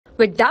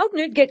With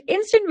Doubtnut, get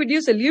instant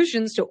video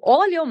solutions to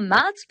all your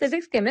maths,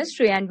 physics,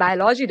 chemistry, and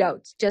biology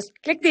doubts. Just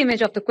click the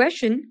image of the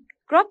question,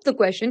 crop the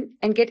question,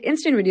 and get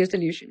instant video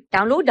solution.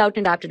 Download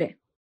Doubtnut app today.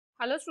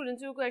 Hello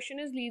students, your question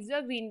is leaves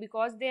are green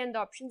because they and the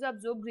options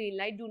absorb green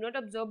light, do not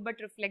absorb but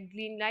reflect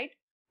green light,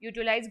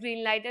 utilize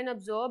green light and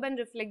absorb and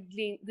reflect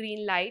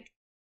green light.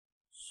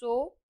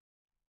 So,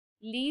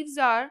 leaves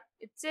are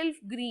itself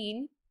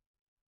green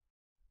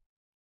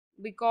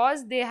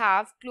because they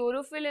have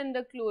chlorophyll in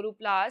the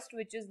chloroplast,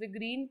 which is the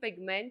green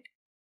pigment,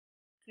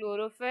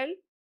 chlorophyll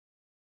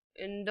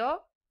in the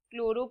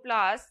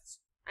chloroplasts,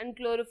 and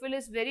chlorophyll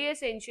is very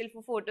essential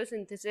for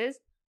photosynthesis.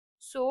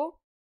 So,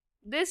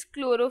 this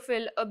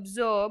chlorophyll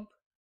absorb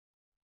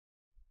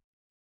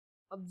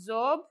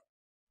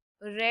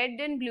red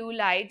and blue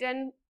light,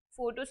 and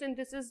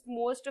photosynthesis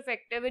most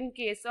effective in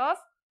case of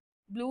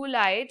blue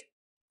light,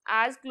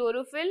 as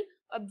chlorophyll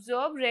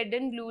absorb red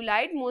and blue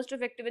light, most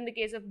effective in the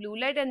case of blue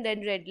light and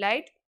then red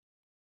light,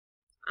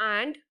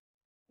 and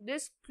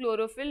this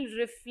chlorophyll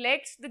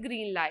reflects the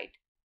green light,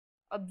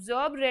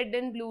 absorb red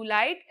and blue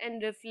light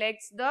and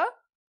reflects the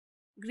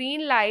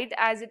green light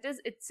as it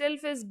is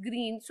itself is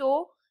green.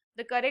 So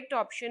the correct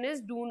option is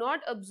do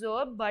not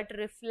absorb but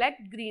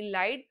reflect green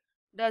light,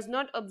 does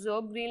not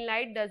absorb green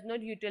light, does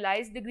not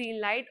utilize the green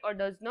light, or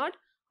does not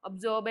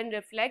absorb and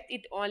reflect,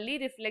 it only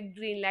reflect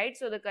green light.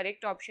 So the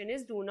correct option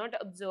is do not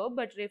absorb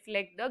but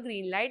reflect the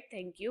green light.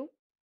 Thank you.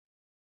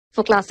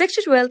 For class 6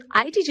 to 12,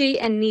 IIT JEE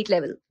and NEET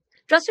level.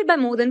 Trusted by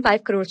more than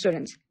 5 crore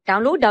students.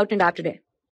 Download Doubtnut app today.